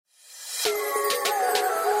Maddie,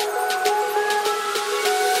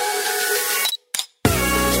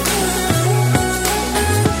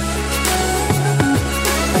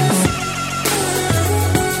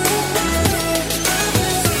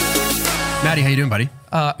 how you doing, buddy?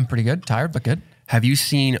 I'm pretty good. Tired, but good. Have you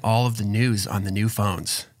seen all of the news on the new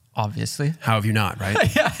phones? Obviously. How have you not,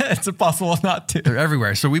 right? Yeah, it's impossible not to. They're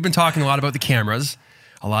everywhere. So we've been talking a lot about the cameras,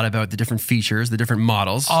 a lot about the different features, the different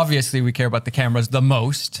models. Obviously, we care about the cameras the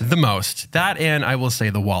most. The most. That, and I will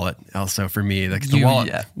say the wallet also for me. Like the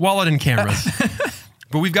wallet and cameras.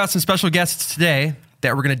 But we've got some special guests today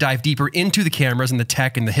that we're going to dive deeper into the cameras and the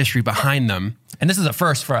tech and the history behind them. And this is a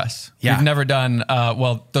first for us. Yeah. We've never done,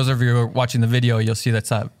 well, those of you who are watching the video, you'll see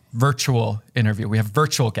that's a virtual interview. We have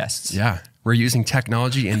virtual guests. Yeah. We're using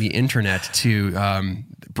technology and the internet to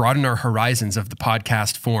broaden our horizons of the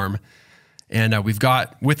podcast form. And we've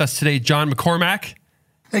got with us today John McCormack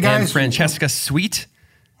and Francesca Sweet.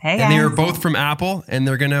 Hey, guys. And they are both from Apple, and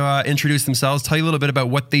they're going to introduce themselves, tell you a little bit about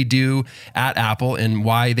what they do at Apple and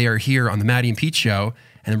why they are here on the Maddie and Pete Show.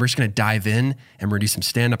 And then we're just going to dive in, and we're going to do some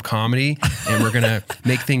stand-up comedy, and we're going to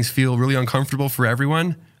make things feel really uncomfortable for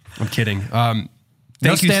everyone. I'm kidding.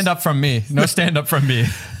 No stand-up from me. No stand-up from me.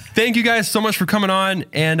 Thank you guys so much for coming on.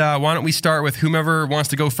 And why don't we start with whomever wants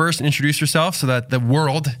to go first and introduce yourself so that the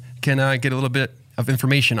world can get a little bit of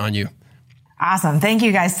information on you. Awesome. Thank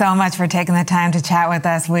you guys so much for taking the time to chat with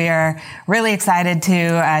us. We are really excited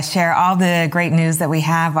to share all the great news that we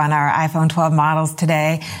have on our iPhone 12 models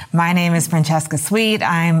today. My name is Francesca Sweet.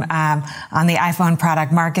 I'm on the iPhone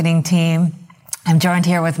product marketing team. I'm joined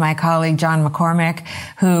here with my colleague, John McCormack,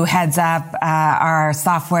 who heads up our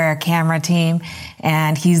software camera team.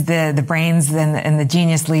 And he's the brains and the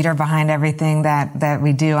genius leader behind everything that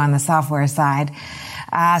we do on the software side.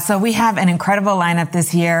 So we have an incredible lineup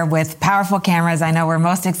this year with powerful cameras. I know we're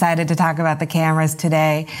most excited to talk about the cameras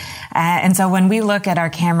today. And so when we look at our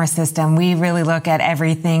camera system, we really look at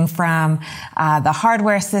everything from the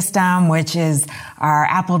hardware system, which is our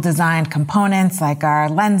Apple designed components like our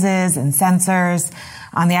lenses and sensors.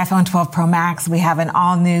 On the iPhone 12 Pro Max, we have an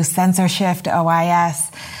all new sensor shift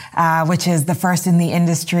OIS, which is the first in the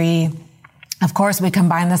industry. Of course, we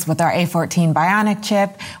combine this with our A14 Bionic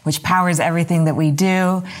chip, which powers everything that we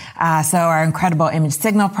do. So our incredible image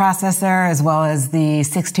signal processor, as well as the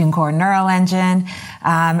 16-core neural engine.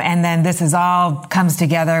 And then this is all comes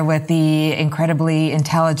together with the incredibly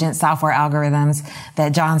intelligent software algorithms that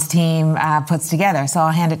John's team puts together. So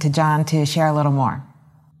I'll hand it to John to share a little more.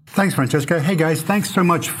 Thanks, Francesca. Hey, guys, thanks so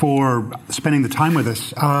much for spending the time with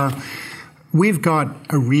us. We've got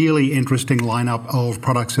a really interesting lineup of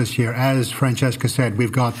products this year. As Francesca said,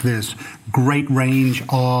 we've got this great range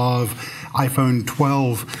of iPhone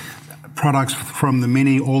 12 products from the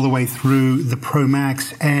Mini all the way through the Pro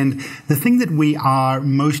Max. And the thing that we are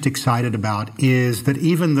most excited about is that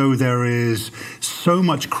even though there is so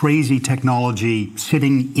much crazy technology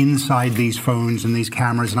sitting inside these phones and these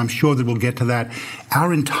cameras, and I'm sure that we'll get to that,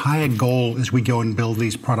 our entire goal as we go and build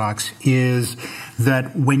these products is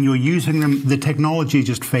that when you're using them, the technology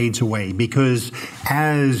just fades away. Because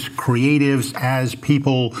as creatives, as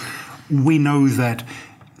people, we know that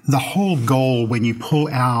the whole goal when you pull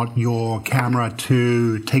out your camera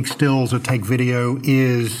to take stills or take video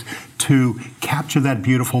is to capture that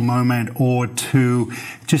beautiful moment or to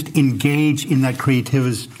just engage in that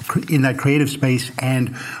creative space.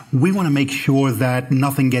 And we want to make sure that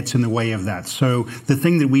nothing gets in the way of that. So the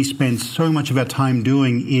thing that we spend so much of our time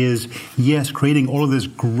doing is, yes, creating all of this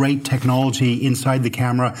great technology inside the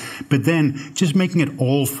camera, but then just making it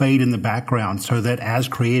all fade in the background so that as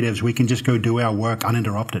creatives, we can just go do our work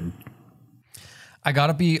uninterrupted. I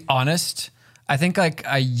gotta be honest. I think like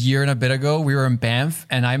a year and a bit ago, we were in Banff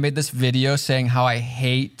and I made this video saying how I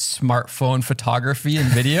hate smartphone photography and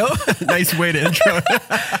video. Nice way to intro.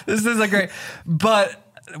 This is a great, but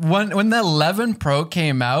when the 11 Pro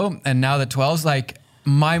came out and now the 12's, like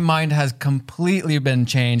my mind has completely been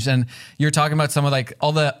changed. And you're talking about some of like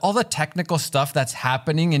all the technical stuff that's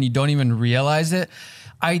happening and you don't even realize it.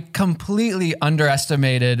 I completely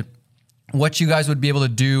underestimated what you guys would be able to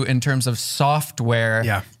do in terms of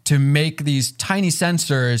software to make these tiny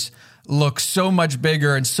sensors look so much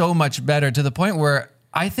bigger and so much better, to the point where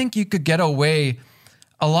I think you could get away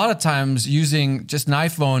a lot of times using just an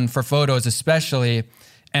iPhone for photos especially,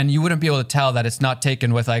 and you wouldn't be able to tell that it's not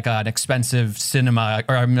taken with like an expensive cinema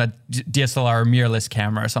or a DSLR or mirrorless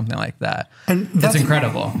camera or something like that. And it's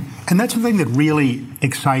incredible. And that's the thing that really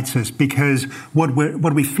excites us, because what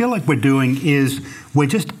we feel like we're doing is we're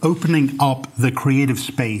just opening up the creative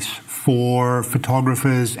space for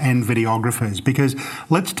photographers and videographers. Because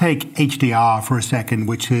let's take HDR for a second,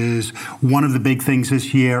 which is one of the big things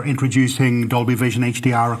this year, introducing Dolby Vision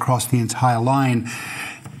HDR across the entire line.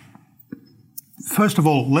 First of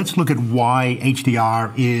all, let's look at why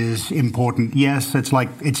HDR is important. Yes,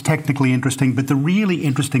 it's technically interesting, but the really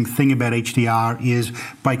interesting thing about HDR is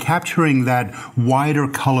by capturing that wider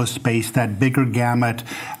color space, that bigger gamut,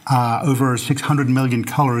 over 600 million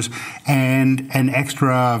colors, and an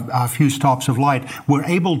extra few stops of light, we're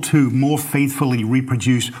able to more faithfully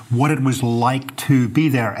reproduce what it was like to be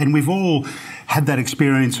there. And we've all had that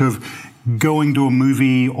experience of going to a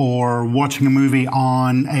movie or watching a movie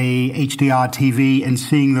on a HDR TV and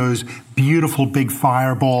seeing those beautiful big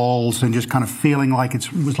fireballs and just kind of feeling like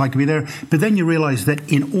it was like to be there. But then you realize that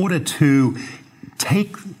in order to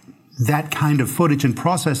take that kind of footage and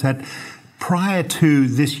process that, prior to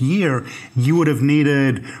this year, you would have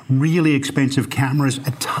needed really expensive cameras,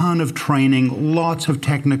 a ton of training, lots of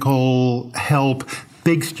technical help,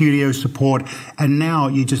 big studio support, and now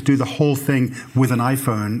you just do the whole thing with an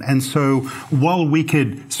iPhone. And so while we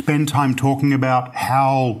could spend time talking about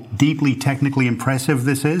how deeply technically impressive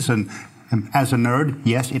this is, and as a nerd,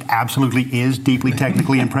 yes, it absolutely is deeply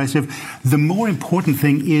technically impressive. The more important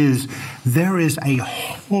thing is there is a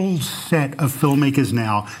whole set of filmmakers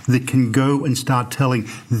now that can go and start telling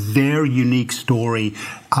their unique story,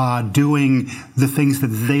 doing the things that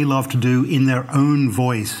they love to do in their own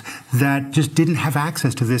voice, that just didn't have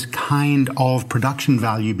access to this kind of production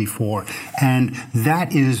value before. And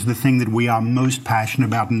that is the thing that we are most passionate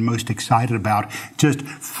about and most excited about, just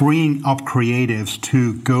freeing up creatives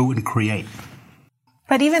to go and create.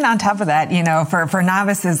 But even on top of that, for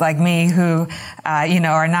novices like me who,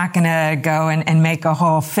 are not going to go and make a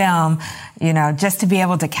whole film, just to be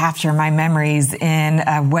able to capture my memories in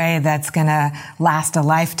a way that's going to last a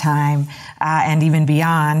lifetime, and even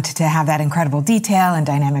beyond, to have that incredible detail and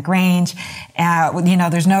dynamic range.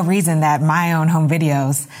 There's no reason that my own home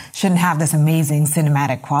videos shouldn't have this amazing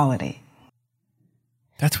cinematic quality.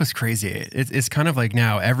 That's what's crazy. It's kind of like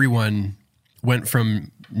now everyone went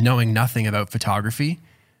from knowing nothing about photography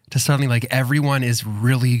to suddenly like everyone is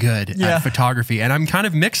really good at photography. And I'm kind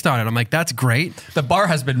of mixed on it. I'm like, that's great. The bar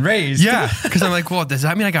has been raised. Yeah. Because I'm like, well, does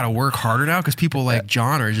that mean I got to work harder now? Because people like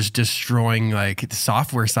John are just destroying like the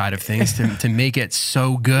software side of things to make it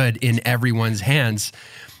so good in everyone's hands.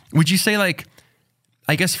 Would you say, like,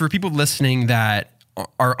 I guess for people listening that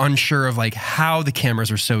are unsure of like how the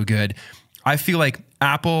cameras are so good, I feel like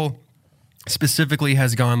Apple specifically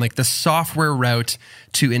has gone like the software route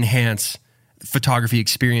to enhance photography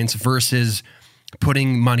experience versus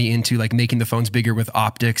putting money into like making the phones bigger with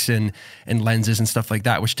optics and lenses and stuff like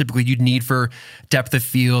that, which typically you'd need for depth of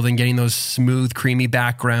field and getting those smooth, creamy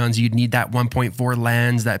backgrounds. You'd need that 1.4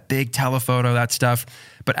 lens, that big telephoto, that stuff.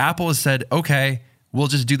 But Apple has said, okay, we'll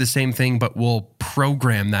just do the same thing, but we'll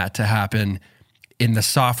program that to happen in the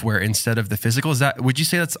software instead of the physical. Would you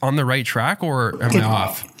say that's on the right track, or am I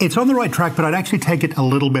off? It's on the right track, but I'd actually take it a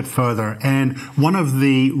little bit further. And one of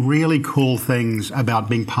the really cool things about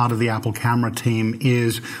being part of the Apple camera team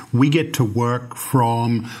is we get to work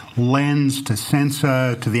from lens to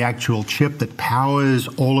sensor to the actual chip that powers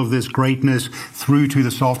all of this greatness through to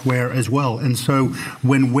the software as well. And so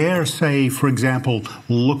when we're, say, for example,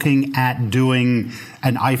 looking at doing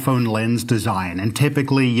an iPhone lens design, and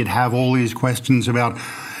typically you'd have all these questions about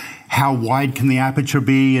how wide can the aperture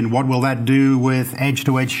be and what will that do with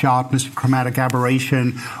edge-to-edge sharpness, chromatic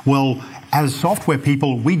aberration. Well, as software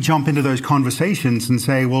people, we jump into those conversations and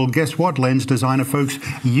say, well, guess what, lens designer folks,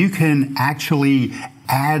 you can actually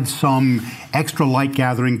add some extra light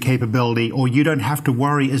gathering capability, or you don't have to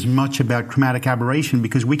worry as much about chromatic aberration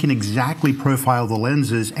because we can exactly profile the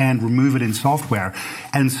lenses and remove it in software.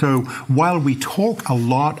 And so while we talk a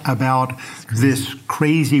lot about this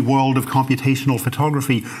crazy world of computational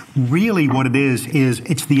photography, really what it is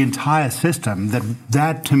it's the entire system.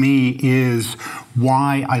 That to me is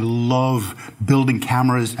why I love building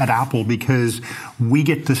cameras at Apple, because we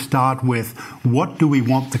get to start with what do we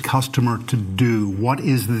want the customer to do? What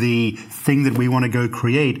is the thing that we want to go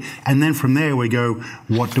create? And then from there we go,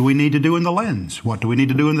 what do we need to do in the lens? What do we need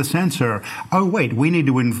to do in the sensor? Oh, wait, we need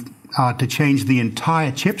to change the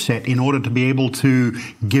entire chipset in order to be able to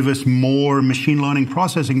give us more machine learning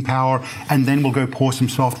processing power, and then we'll go pour some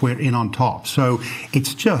software in on top. So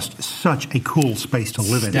it's just such a cool space to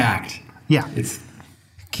live in. Stacked. Yeah.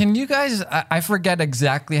 Can you guys, I forget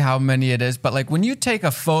exactly how many it is, but like when you take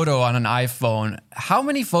a photo on an iPhone, how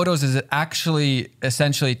many photos is it actually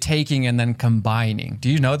essentially taking and then combining? Do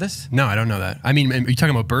you know this? No, I don't know that. I mean, are you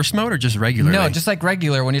talking about burst mode or just regular? No, just like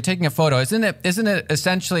regular. When you're taking a photo, isn't it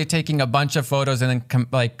essentially taking a bunch of photos and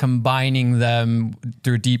then combining them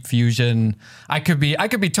through deep fusion? I could be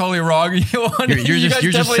totally wrong. You're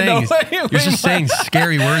just saying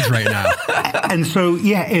scary words right now. And so,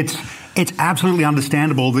 yeah, it's absolutely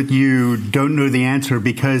understandable that you don't know the answer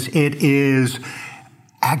because it is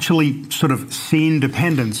actually sort of scene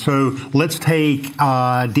dependent. So let's take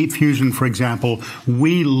Deep Fusion, for example.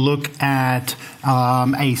 We look at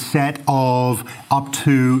a set of up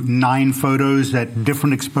to 9 photos at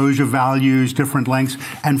different exposure values, different lengths.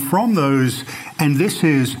 And from those, and this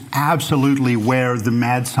is absolutely where the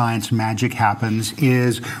mad science magic happens,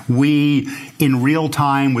 is we, in real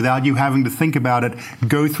time, without you having to think about it,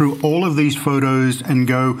 go through all of these photos and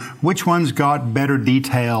go, which one's got better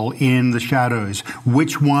detail in the shadows?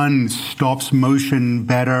 Which one stops motion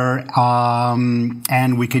better?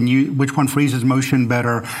 And we can use, which one freezes motion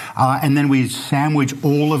better? And then we sandwich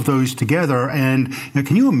all of those together. And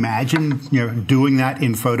can you imagine doing that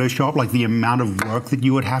in Photoshop, like the amount of work that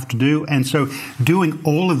you would have to do? And so doing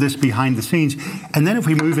all of this behind the scenes. And then if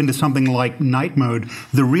we move into something like night mode,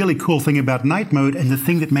 the really cool thing about night mode and the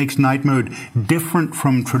thing that makes night mode different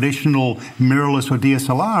from traditional mirrorless or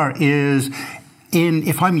DSLR is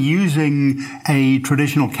if I'm using a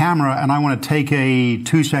traditional camera and I want to take a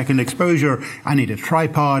 2-second exposure, I need a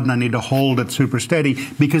tripod and I need to hold it super steady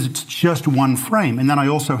because it's just one frame. And then I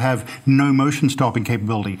also have no motion stopping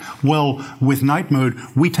capability. Well, with night mode,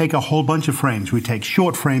 we take a whole bunch of frames. We take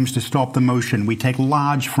short frames to stop the motion. We take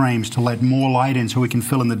large frames to let more light in so we can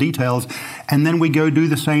fill in the details. And then we go do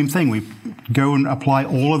the same thing. We go and apply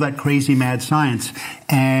all of that crazy mad science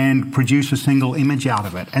and produce a single image out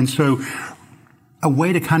of it. And so a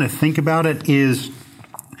way to kind of think about it is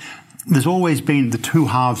there's always been the two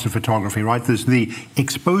halves of photography, right? There's the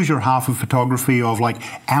exposure half of photography of like,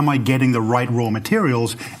 am I getting the right raw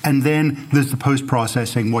materials? And then there's the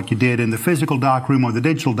post-processing, what you did in the physical darkroom or the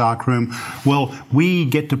digital darkroom. Well, we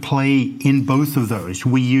get to play in both of those.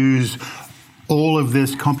 We use all of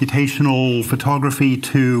this computational photography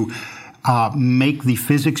to make the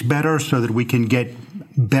physics better so that we can get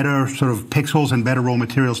better sort of pixels and better raw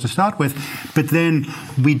materials to start with. But then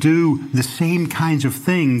we do the same kinds of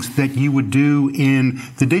things that you would do in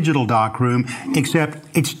the digital darkroom, except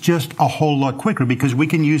it's just a whole lot quicker because we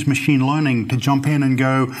can use machine learning to jump in and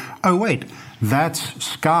go, oh, wait, that's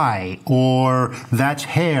sky, or that's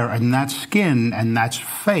hair, and that's skin, and that's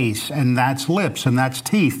face, and that's lips, and that's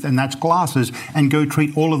teeth, and that's glasses, and go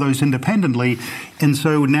treat all of those independently. And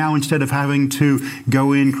so now instead of having to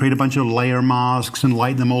go in, create a bunch of layer masks and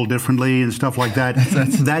light them all differently and stuff like that,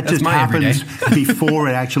 that just happens before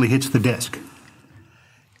it actually hits the disk.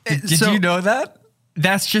 Did you know that?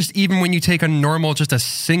 That's just even when you take a normal, just a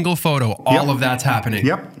single photo, all of that's happening.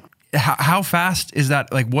 Yep. How fast is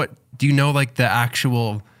that? Like, what do you know? Like the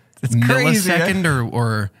actual millisecond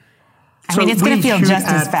or? I mean, it's going to feel just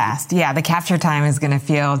as fast. Yeah, the capture time is going to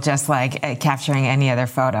feel just like capturing any other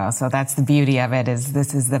photo. So that's the beauty of it. Is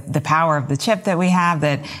this is the power of the chip that we have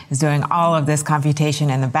that is doing all of this computation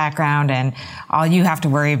in the background, and all you have to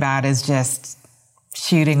worry about is just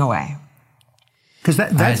shooting away. Because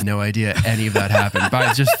I had no idea any of that happened.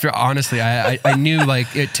 But honestly, I knew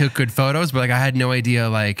like it took good photos, but like I had no idea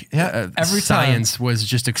like every science was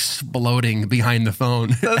just exploding behind the phone.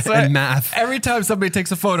 That's right. And math. Every time somebody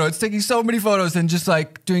takes a photo, it's taking so many photos and just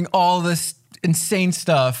like doing all this insane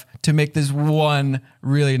stuff to make this one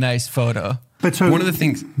really nice photo. But so one of the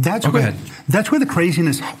things that's where the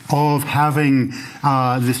craziness of having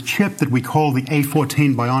this chip that we call the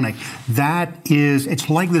A14 Bionic, it's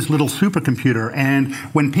like this little supercomputer. And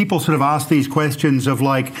when people sort of ask these questions of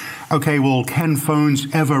like, okay, well, can phones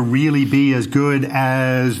ever really be as good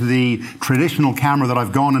as the traditional camera that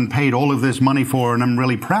I've gone and paid all of this money for and I'm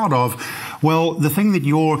really proud of? Well, the thing that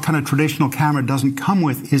your kind of traditional camera doesn't come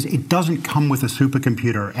with is it doesn't come with a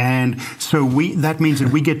supercomputer. And so that means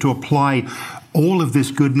that we get to apply all of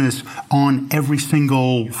this goodness on every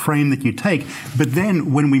single frame that you take. But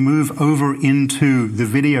then when we move over into the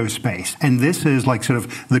video space, and this is like sort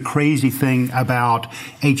of the crazy thing about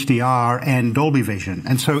HDR and Dolby Vision.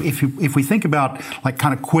 And so if we think about like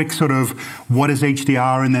kind of quick sort of what is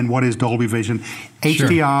HDR and then what is Dolby Vision,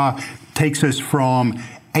 HDR takes us from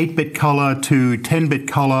 8-bit color to 10-bit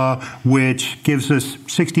color, which gives us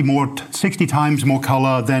 60 times more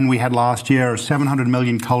color than we had last year, 700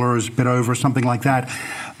 million colors, bit over, something like that.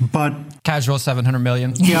 But casual 700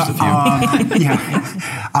 million. Yeah,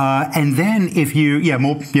 and then if you,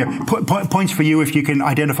 points for you if you can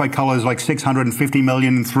identify colors like 650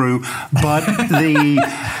 million through. But the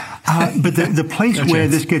place where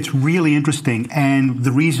this gets really interesting, and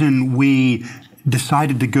the reason we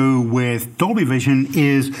decided to go with Dolby Vision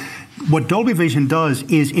is what Dolby Vision does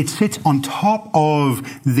is it sits on top of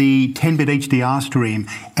the 10-bit HDR stream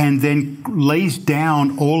and then lays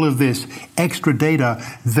down all of this extra data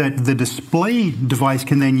that the display device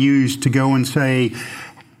can then use to go and say,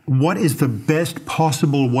 what is the best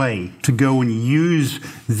possible way to go and use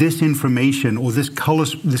this information or this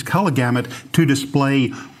color gamut to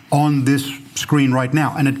display on this screen right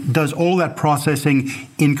now? And it does all that processing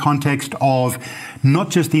in context of not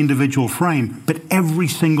just the individual frame, but every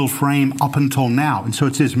single frame up until now. And so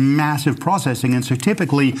it's this massive processing. And so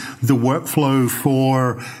typically the workflow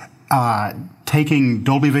for taking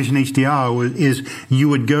Dolby Vision HDR is you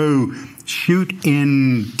would go shoot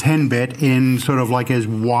in 10-bit in sort of like as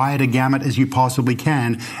wide a gamut as you possibly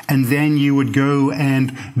can, and then you would go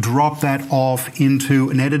and drop that off into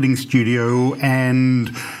an editing studio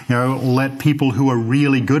and let people who are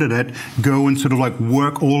really good at it go and sort of like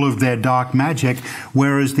work all of their dark magic,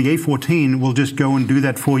 whereas the A14 will just go and do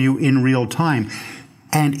that for you in real time.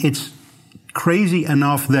 And it's crazy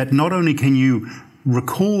enough that not only can you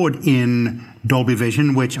record in Dolby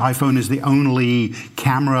Vision, which iPhone is the only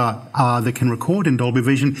camera that can record in Dolby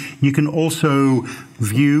Vision, you can also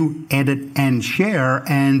view, edit, and share.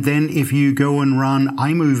 And then if you go and run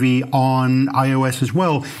iMovie on iOS as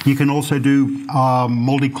well, you can also do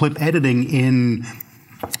multi-clip editing in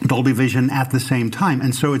Dolby Vision at the same time.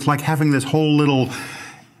 And so it's like having this whole little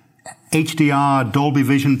HDR Dolby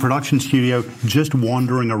Vision production studio just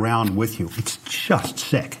wandering around with you. It's just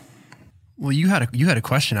sick. Well, you had a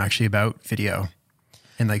question actually about video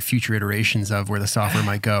and like future iterations of where the software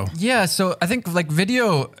might go. Yeah, so I think like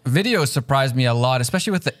video surprised me a lot,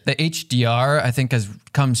 especially with the HDR. I think has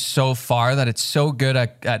come so far that it's so good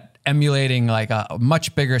at emulating like a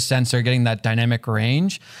much bigger sensor, getting that dynamic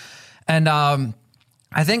range. And I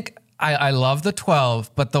think I love the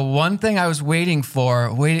 12, but the one thing I was waiting for,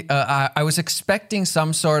 I was expecting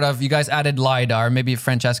some sort of, you guys added LiDAR, maybe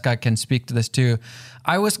Francesca can speak to this too.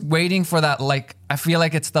 I was waiting for that, like, I feel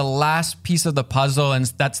like it's the last piece of the puzzle, and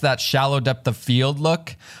that's that shallow depth of field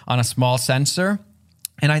look on a small sensor.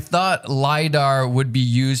 And I thought LiDAR would be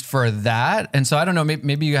used for that. And so I don't know,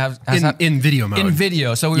 maybe you have... In video mode. In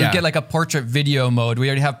video. So we would get like a portrait video mode. We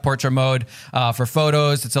already have portrait mode for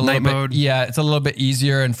photos. It's a night little mode. bit... Yeah, it's a little bit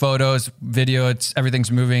easier in photos. Video,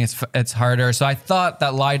 everything's moving. It's harder. So I thought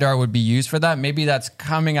that LiDAR would be used for that. Maybe that's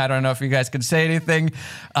coming. I don't know if you guys can say anything.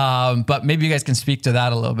 But maybe you guys can speak to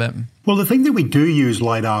that a little bit. Well, the thing that we do use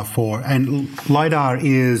LiDAR for, and LiDAR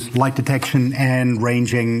is light detection and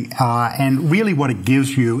ranging, and really what it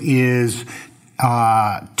gives you is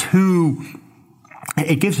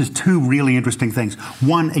it gives us two really interesting things.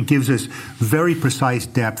 One, it gives us very precise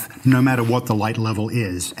depth no matter what the light level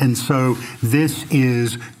is. And so this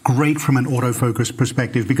is great from an autofocus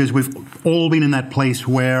perspective because we've all been in that place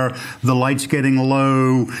where the light's getting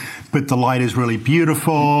low, but the light is really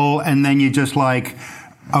beautiful, and then you're just like,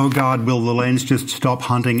 oh God, will the lens just stop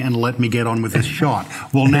hunting and let me get on with this shot?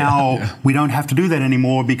 Well, now we don't have to do that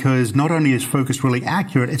anymore because not only is focus really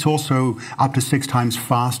accurate, it's also up to 6 times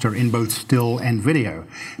faster in both still and video.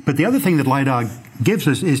 But the other thing that LiDAR gives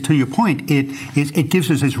us is, to your point, it gives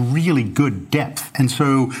us this really good depth. And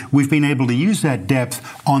so we've been able to use that depth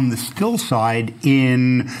on the still side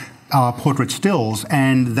in portrait stills,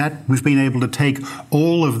 and that we've been able to take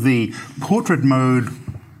all of the portrait mode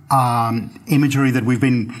imagery that we've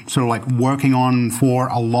been sort of like working on for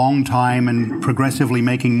a long time and progressively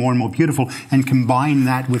making more and more beautiful, and combine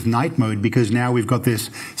that with night mode because now we've got this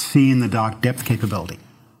see in the dark depth capability.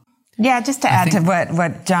 Yeah, just to add to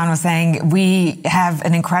what John was saying, we have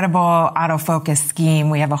an incredible autofocus scheme.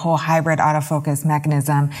 We have a whole hybrid autofocus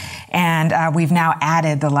mechanism, and we've now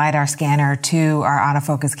added the LiDAR scanner to our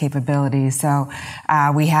autofocus capabilities. So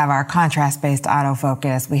we have our contrast-based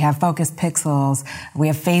autofocus, we have focus pixels, we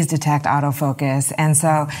have phase detect autofocus, and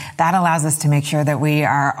so that allows us to make sure that we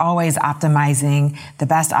are always optimizing the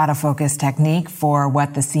best autofocus technique for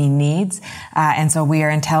what the scene needs. And so we are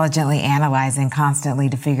intelligently analyzing constantly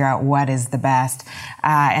to figure out what is the best.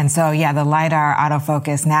 And so, the LiDAR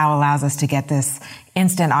autofocus now allows us to get this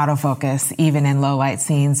instant autofocus even in low light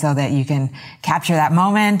scenes so that you can capture that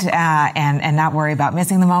moment and not worry about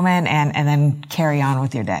missing the moment and then carry on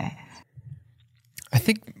with your day. I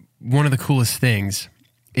think one of the coolest things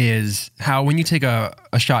is how when you take a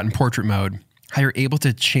shot in portrait mode, how you're able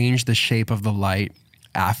to change the shape of the light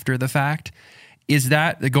after the fact. Is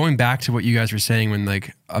that going back to what you guys were saying when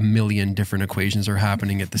like a million different equations are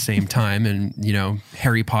happening at the same time and, you know,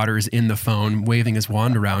 Harry Potter is in the phone waving his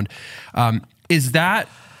wand around. Is that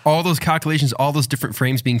all those calculations, all those different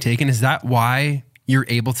frames being taken? Is that why you're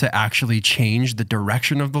able to actually change the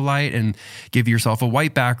direction of the light and give yourself a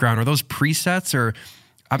white background? Are those presets? Or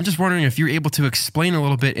I'm just wondering if you're able to explain a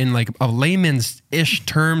little bit in like a layman's-ish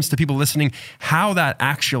terms to people listening how that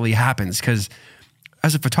actually happens. Because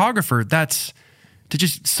as a photographer, that's to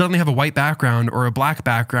just suddenly have a white background or a black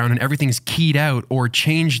background and everything's keyed out or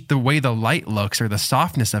change the way the light looks or the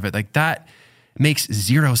softness of it. Like that makes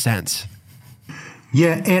zero sense.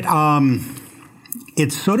 Yeah,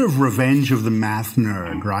 it's sort of revenge of the math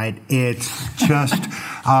nerd, right? It's just,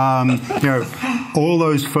 all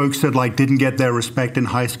those folks that like didn't get their respect in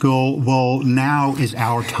high school, well, now is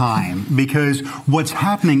our time. Because what's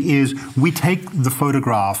happening is we take the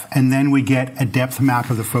photograph and then we get a depth map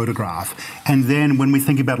of the photograph. And then when we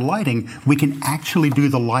think about lighting, we can actually do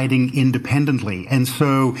the lighting independently. And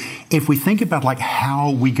so if we think about like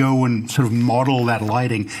how we go and sort of model that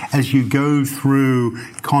lighting, as you go through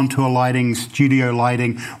contour lighting, studio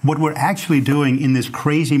lighting, what we're actually doing in this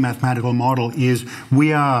crazy mathematical model is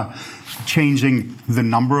we are changing the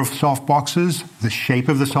number of softboxes, the shape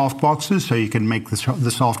of the softboxes, so you can make the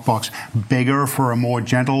softbox bigger for a more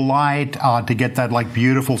gentle light to get that like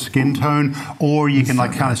beautiful skin tone, or you can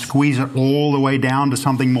like kind of squeeze it all the way down to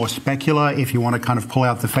something more specular if you want to kind of pull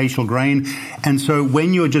out the facial grain. And so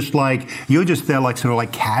when you're just there like sort of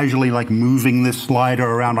like casually like moving this slider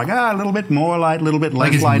around like a little bit more light, a little bit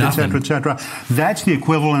less light, et cetera, that's the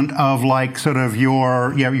equivalent of like sort of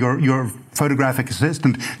your photographic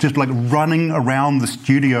assistant just like running around the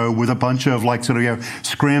studio with a bunch of like sort of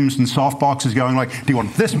scrims and soft boxes going like, do you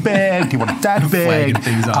want this big? Do you want that big?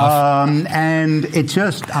 Things off. And it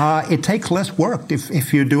just it takes less work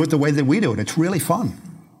if you do it the way that we do it. It's really fun.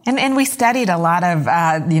 And we studied a lot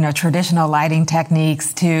of traditional lighting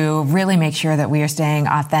techniques to really make sure that we are staying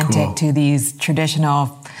authentic to these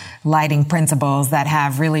traditional lighting principles that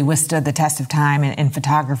have really withstood the test of time in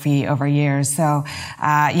photography over years. So,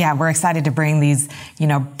 we're excited to bring these,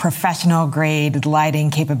 professional grade lighting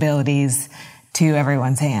capabilities to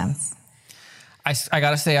everyone's hands. I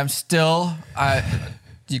gotta say, I'm still,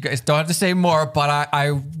 you guys don't have to say more, but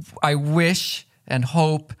I wish and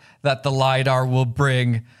hope that the LiDAR will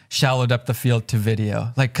bring shallow depth of field to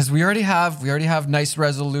video. Like, cause we already have nice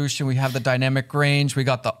resolution. We have the dynamic range. We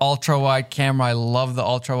got the ultra wide camera. I love the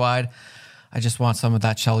ultra wide. I just want some of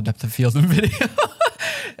that shallow depth of field in video.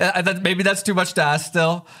 Maybe that's too much to ask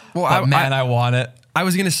still. Well, I want it. I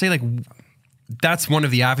was going to say like, that's one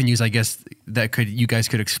of the avenues, I guess, that you guys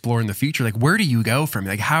could explore in the future. Like, where do you go from?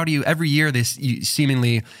 Like, how do you, every year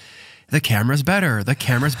seemingly, the camera's better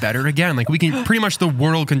again. Like we can pretty much, the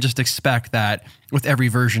world can just expect that with every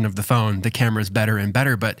version of the phone, the camera's better and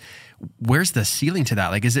better. But where's the ceiling to that?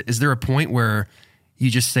 Like, is there a point where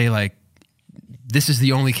you just say like, this is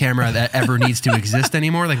the only camera that ever needs to exist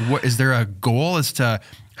anymore? Like, what is there a goal as to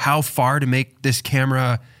how far to make this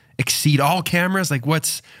camera exceed all cameras? Like,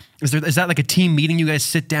 is that like a team meeting? You guys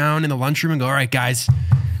sit down in the lunchroom and go, all right, guys,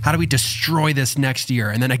 how do we destroy this next year?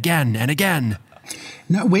 And then again and again.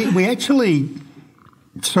 No, we actually,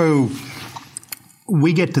 so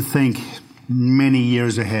we get to think many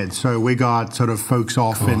years ahead. So we got sort of folks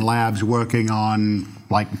off in labs working on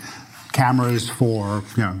like cameras for,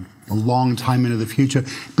 a long time into the future.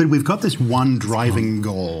 But we've got this one driving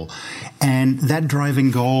goal. And that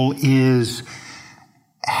driving goal is,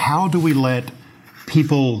 how do we let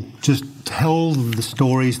people just tell the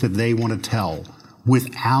stories that they want to tell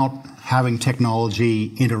without having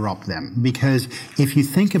technology interrupt them? Because if you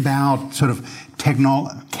think about sort of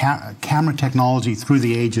camera technology through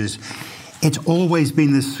the ages, it's always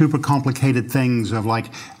been this super complicated things of like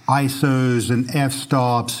ISOs and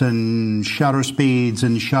f-stops and shutter speeds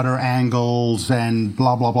and shutter angles and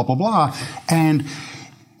blah, blah, blah, blah, blah. And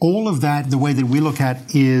all of that, the way that we look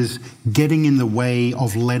at, is getting in the way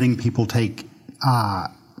of letting people take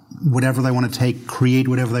whatever they want to take, create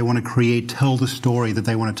whatever they want to create, tell the story that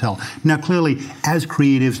they want to tell. Now, clearly, as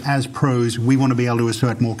creatives, as pros, we want to be able to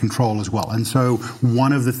assert more control as well. And so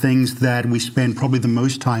one of the things that we spend probably the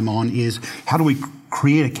most time on is how do we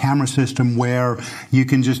create a camera system where you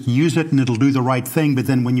can just use it and it'll do the right thing, but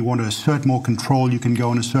then when you want to assert more control, you can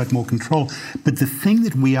go and assert more control. But the thing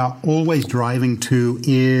that we are always driving to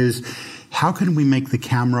is, how can we make the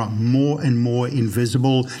camera more and more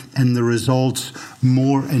invisible and the results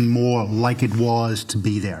more and more like it was to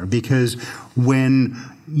be there? Because when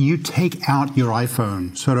you take out your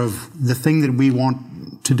iPhone, sort of the thing that we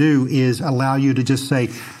want to do is allow you to just say,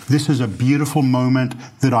 this is a beautiful moment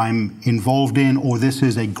that I'm involved in, or this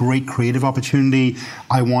is a great creative opportunity.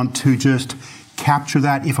 I want to just capture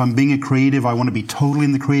that. If I'm being a creative, I want to be totally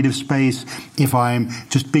in the creative space. If I'm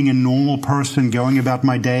just being a normal person going about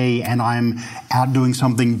my day and I'm out doing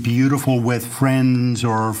something beautiful with friends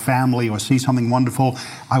or family or see something wonderful,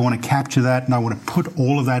 I want to capture that and I want to put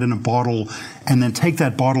all of that in a bottle and then take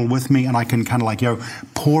that bottle with me and I can kind of like,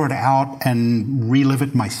 pour it out and relive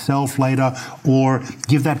it myself later, or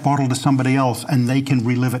give that bottle to somebody else and they can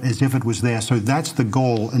relive it as if it was there. So that's the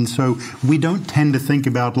goal. And so we don't tend to think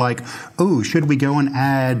about like, oh, should we go and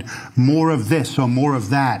add more of this or more of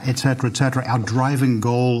that, et cetera, et cetera. Our driving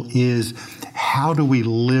goal is how do we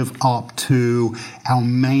live up to our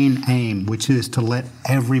main aim, which is to let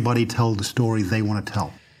everybody tell the story they want to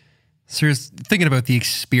tell. So you're thinking about the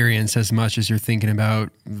experience as much as you're thinking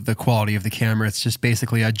about the quality of the camera. It's just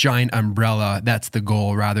basically a giant umbrella. That's the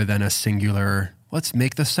goal rather than a singular, let's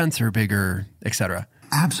make the sensor bigger, etc.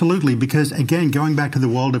 Absolutely, because again, going back to the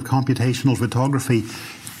world of computational photography,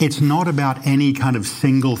 it's not about any kind of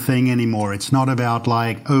single thing anymore. It's not about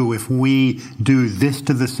like, oh, if we do this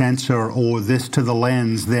to the sensor or this to the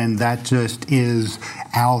lens, then that just is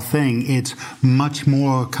our thing. It's much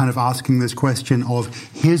more kind of asking this question of,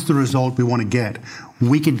 here's the result we want to get.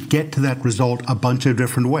 We could get to that result a bunch of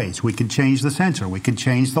different ways. We could change the sensor. We could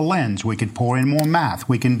change the lens. We could pour in more math.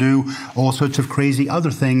 We can do all sorts of crazy other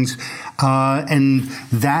things. And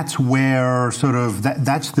that's where sort of,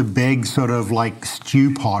 that's the big sort of like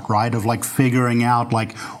stew pot, right? Of like figuring out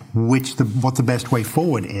like what the best way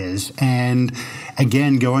forward is. And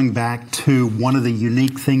again, going back to one of the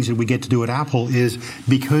unique things that we get to do at Apple is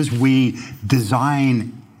because we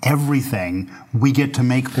design everything, we get to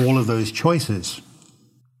make all of those choices.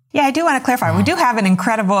 Yeah, I do want to clarify. We do have an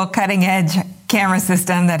incredible cutting-edge camera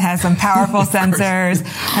system that has some powerful sensors,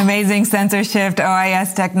 amazing sensor shift,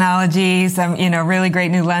 OIS technology, some, really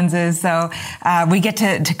great new lenses. So we get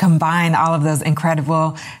to combine all of those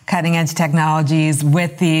incredible cutting-edge technologies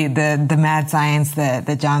with the mad science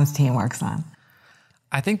that John's team works on.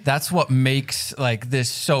 I think that's what makes like this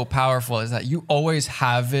so powerful is that you always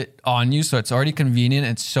have it on you. So it's already convenient.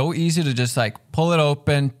 It's so easy to just like pull it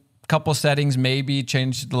open, couple settings, maybe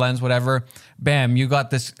change the lens, whatever. Bam, you got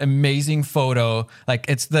this amazing photo. Like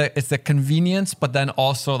it's the convenience, but then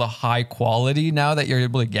also the high quality now that you're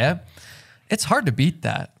able to get. It's hard to beat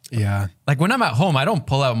that. Yeah. Like when I'm at home, I don't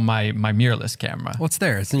pull out my mirrorless camera. Well, it's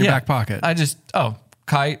there. It's in your back pocket. I just,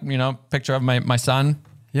 kite, picture of my son.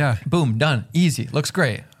 Yeah. Boom, done. Easy. Looks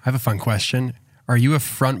great. I have a fun question. Are you a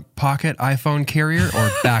front pocket iPhone carrier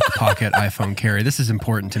or back pocket iPhone carrier? This is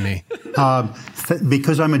important to me.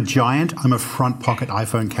 Because I'm a giant, I'm a front pocket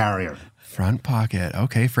iPhone carrier. Front pocket.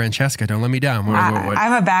 Okay, Francesca, don't let me down. What?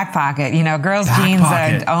 I'm a back pocket. Girls' back jeans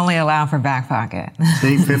pocket. only allow for back pocket.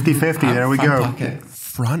 See, 50-50, there we go. Pocket.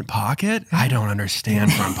 Front pocket? I don't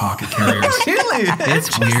understand front pocket carriers. Really?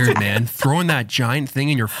 It's weird, man. Throwing that giant thing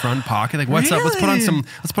in your front pocket. Like, what's up? Let's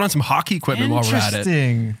put on some hockey equipment while we're at it.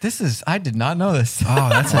 Interesting. I did not know this. Oh,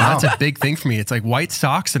 that's a big thing for me. It's like white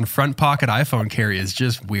socks and front pocket iPhone carry is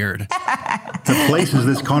just weird. The places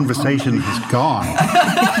this conversation has gone.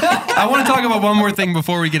 I want to talk about one more thing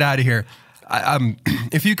before we get out of here.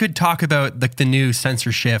 If you could talk about like the new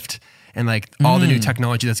sensor shift and like all the new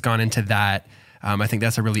technology that's gone into that. I think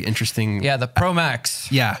that's a really interesting... Yeah, the Pro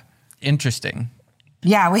Max. Yeah. Interesting.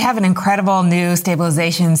 Yeah, we have an incredible new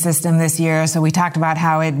stabilization system this year. So we talked about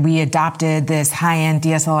how we adopted this high-end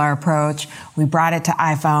DSLR approach. We brought it to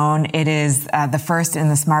iPhone. It is the first in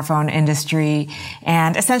the smartphone industry.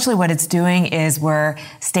 And essentially what it's doing is we're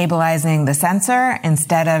stabilizing the sensor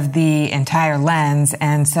instead of the entire lens.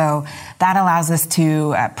 And so that allows us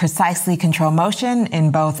to precisely control motion in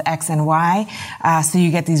both X and Y. So you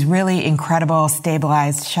get these really incredible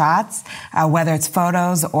stabilized shots, whether it's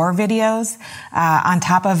photos or videos. On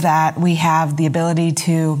top of that, we have the ability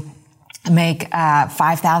to make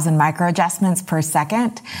 5,000 micro adjustments per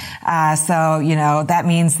second. So that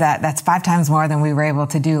means that's 5 times more than we were able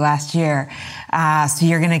to do last year. So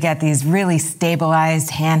you're going to get these really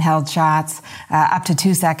stabilized handheld shots up to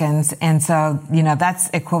 2 seconds. And so, that's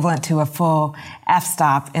equivalent to a full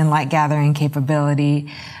f-stop in light gathering capability.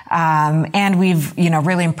 And we've,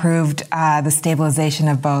 really improved the stabilization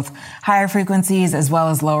of both higher frequencies as well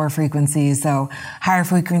as lower frequencies. So higher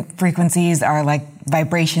frequencies are like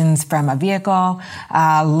vibrations from a vehicle.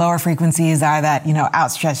 Lower frequencies are that,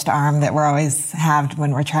 outstretched arm that we're always have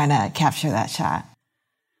when we're trying to capture that shot.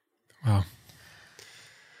 Wow.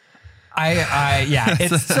 Yeah,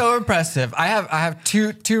 it's so impressive. I have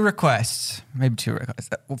two requests, maybe two requests.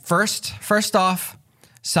 Well, first off,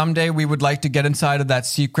 someday we would like to get inside of that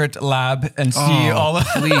secret lab and see all of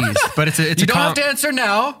please. But it's you don't have to answer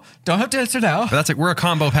now. Don't have to answer now. But we're a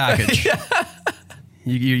combo package. Yeah.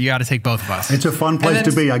 You got to take both of us. It's a fun place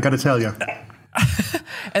to be, I got to tell you.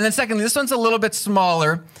 And then secondly, this one's a little bit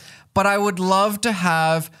smaller, but I would love to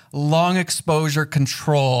have long exposure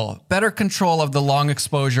control, better control of the long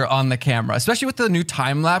exposure on the camera, especially with the new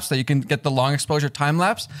time lapse that you can get the long exposure time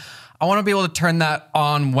lapse. I want to be able to turn that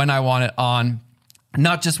on when I want it on,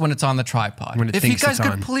 not just when it's on the tripod. If you guys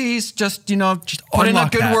could please just put in a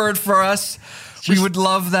good word for us, we would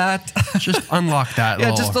love that. Just unlock that.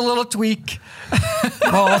 Yeah, just a little tweak.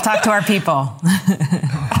 Well, we'll talk to our people.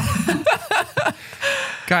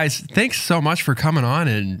 Guys, thanks so much for coming on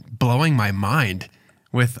and blowing my mind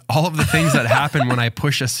with all of the things that happen when I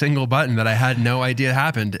push a single button that I had no idea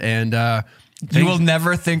happened. And you will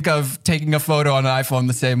never think of taking a photo on an iPhone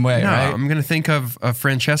the same way, right? I'm going to think of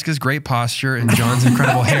Francesca's great posture and John's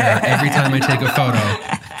incredible hair every time I take a photo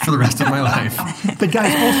for the rest of my life. But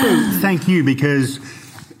guys, also thank you, because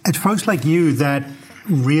it's folks like you that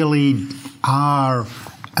really are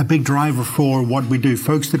a big driver for what we do.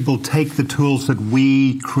 Folks that will take the tools that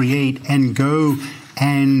we create and go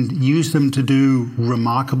and use them to do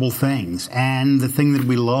remarkable things. And the thing that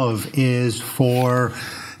we love is for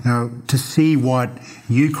to see what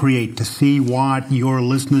you create, to see what your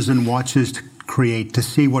listeners and watchers create, to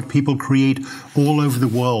see what people create all over the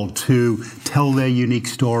world to tell their unique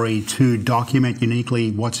story, to document uniquely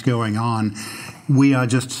what's going on. We are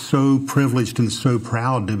just so privileged and so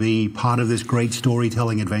proud to be part of this great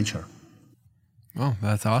storytelling adventure. Oh,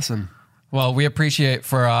 that's awesome. Well, we appreciate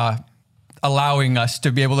for allowing us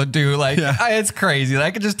to be able to do it's crazy.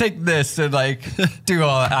 I could just take this and do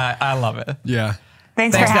all. I love it. Yeah.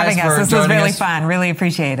 Thanks for having us. This was really fun. Really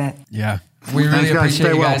appreciate it. Yeah. We really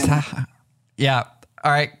appreciate you guys. Yeah.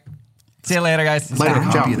 All right. See you later, guys. Later.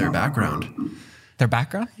 Copy their background. Their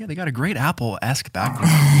background? Yeah, they got a great Apple-esque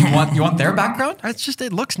background. You want their background?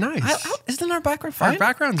 It looks nice. Isn't our background fine? Our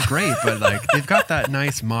background's great, but they've got that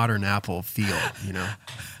nice modern Apple feel,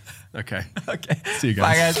 Okay. Okay. See you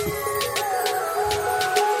guys. Bye, guys.